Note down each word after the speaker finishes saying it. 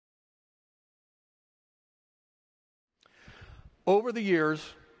Over the years,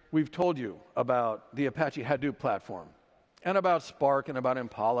 we've told you about the Apache Hadoop platform, and about Spark, and about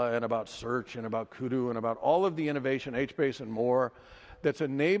Impala, and about Search, and about Kudu, and about all of the innovation, HBase and more, that's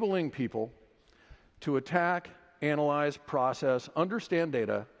enabling people to attack, analyze, process, understand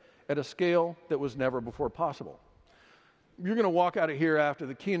data at a scale that was never before possible. You're going to walk out of here after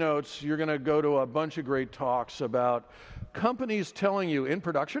the keynotes, you're going to go to a bunch of great talks about companies telling you in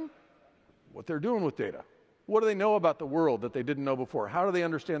production what they're doing with data. What do they know about the world that they didn't know before? How do they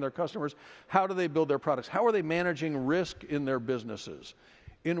understand their customers? How do they build their products? How are they managing risk in their businesses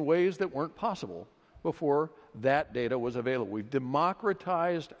in ways that weren't possible before that data was available? We've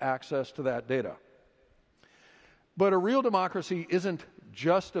democratized access to that data. But a real democracy isn't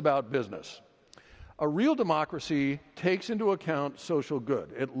just about business. A real democracy takes into account social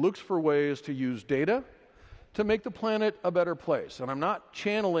good. It looks for ways to use data to make the planet a better place. And I'm not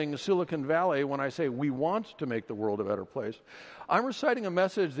channeling Silicon Valley when I say we want to make the world a better place. I'm reciting a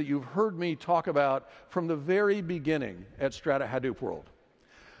message that you've heard me talk about from the very beginning at Strata Hadoop World.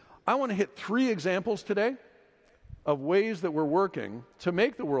 I want to hit 3 examples today of ways that we're working to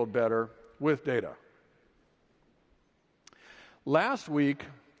make the world better with data. Last week,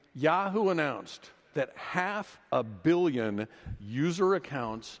 Yahoo announced that 500 million user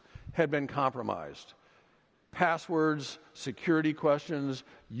accounts had been compromised. Passwords, security questions,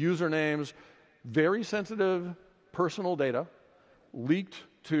 usernames, very sensitive personal data leaked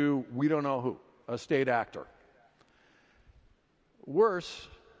to we don't know who, a state actor. Worse,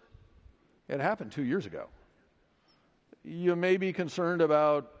 it happened 2 years ago. You may be concerned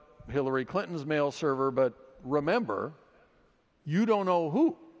about Hillary Clinton's mail server, but remember, you don't know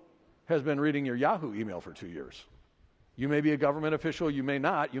who has been reading your Yahoo email for 2 years. You may be a government official, you may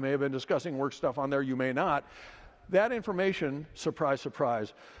not. You may have been discussing work stuff on there, you may not. That information, surprise,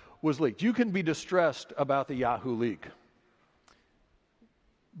 surprise, was leaked. You can be distressed about the Yahoo leak.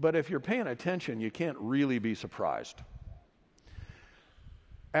 But if you're paying attention, you can't really be surprised.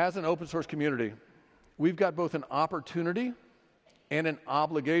 As an open source community, we've got both an opportunity and an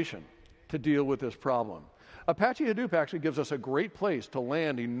obligation to deal with this problem. Apache Hadoop actually gives us a great place to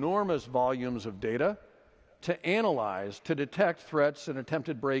land enormous volumes of data to analyze, to detect threats and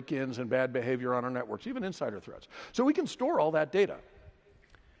attempted break-ins and bad behavior on our networks, even insider threats. So we can store all that data.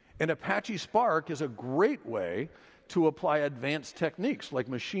 And Apache Spark is a great way to apply advanced techniques like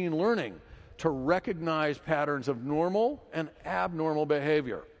machine learning to recognize patterns of normal and abnormal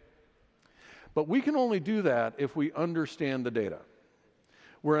behavior. But we can only do that if we understand the data.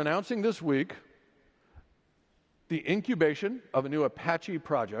 We're announcing this week the incubation of a new Apache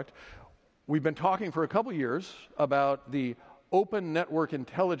project. We've been talking for a couple years about the Open Network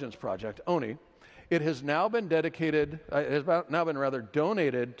Intelligence Project, ONI. It has now been donated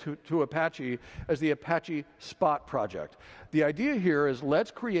to Apache as the Apache Spot project. The idea here is let's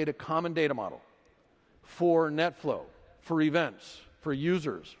create a common data model for NetFlow, for events, for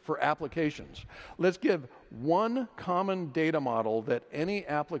users, for applications. Let's give one common data model that any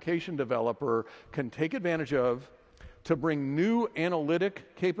application developer can take advantage of to bring new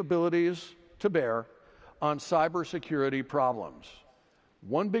analytic capabilities to bear on cybersecurity problems.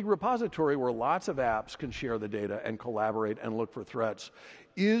 One big repository where lots of apps can share the data and collaborate and look for threats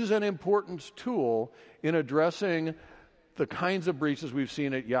is an important tool in addressing the kinds of breaches we've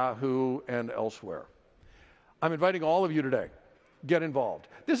seen at Yahoo and elsewhere. I'm inviting all of you today, get involved.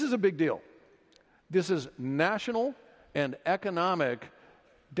 This is a big deal. This is national and economic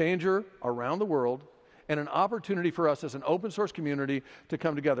danger around the world, and an opportunity for us as an open source community to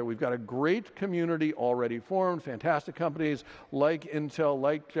come together. We've got a great community already formed, fantastic companies like Intel,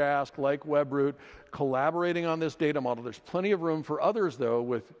 like Jask, like Webroot, collaborating on this data model. There's plenty of room for others, though,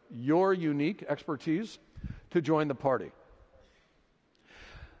 with your unique expertise to join the party.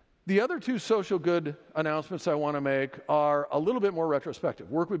 The other 2 social good announcements I want to make are a little bit more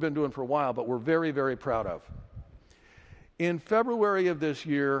retrospective, work we've been doing for a while, but we're very, very proud of. In February of this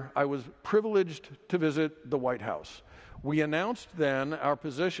year, I was privileged to visit the White House. We announced then our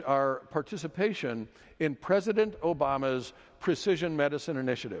participation in President Obama's Precision Medicine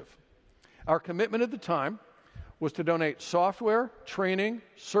Initiative. Our commitment at the time was to donate software, training,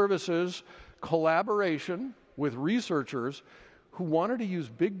 services, collaboration with researchers who wanted to use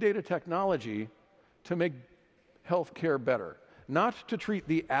big data technology to make healthcare better, not to treat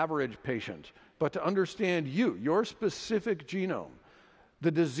the average patient, but to understand you, your specific genome,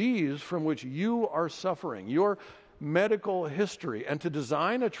 the disease from which you are suffering, your medical history, and to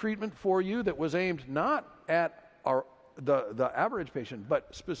design a treatment for you that was aimed not at the average patient,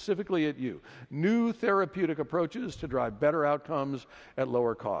 but specifically at you. New therapeutic approaches to drive better outcomes at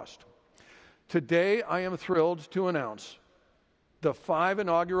lower cost. Today, I am thrilled to announce The 5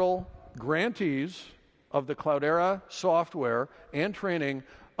 inaugural grantees of the Cloudera software and training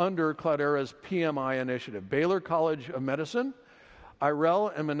under Cloudera's PMI initiative: Baylor College of Medicine,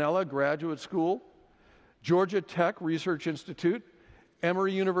 Irel and Manila Graduate School, Georgia Tech Research Institute,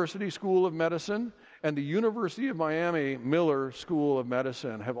 Emory University School of Medicine, and the University of Miami Miller School of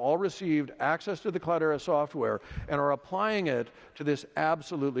Medicine have all received access to the Cloudera software and are applying it to this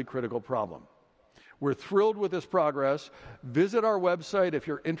absolutely critical problem. We're thrilled with this progress. Visit our website if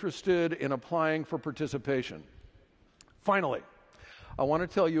you're interested in applying for participation. Finally, I want to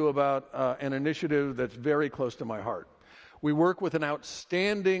tell you about an initiative that's very close to my heart. We work with an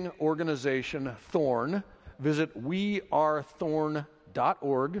outstanding organization, Thorn. Visit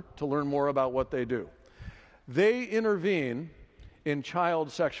wearethorn.org to learn more about what they do. They intervene in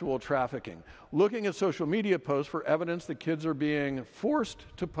child sexual trafficking, looking at social media posts for evidence that kids are being forced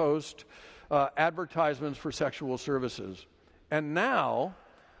to post advertisements for sexual services. And now,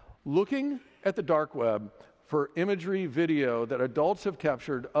 looking at the dark web for imagery, video that adults have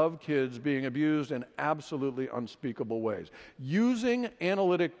captured of kids being abused in absolutely unspeakable ways, using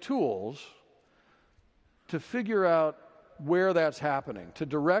analytic tools to figure out where that's happening, to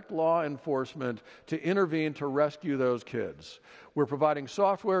direct law enforcement to intervene to rescue those kids. We're providing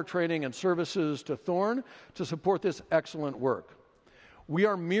software, training, and services to Thorn to support this excellent work. We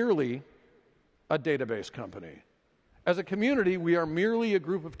are merely a database company. As a community, we are merely a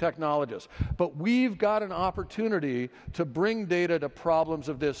group of technologists, but we've got an opportunity to bring data to problems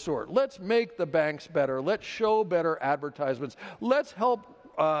of this sort. Let's make the banks better. Let's show better advertisements. Let's help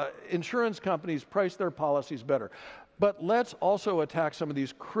insurance companies price their policies better. But let's also attack some of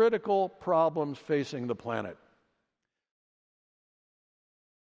these critical problems facing the planet.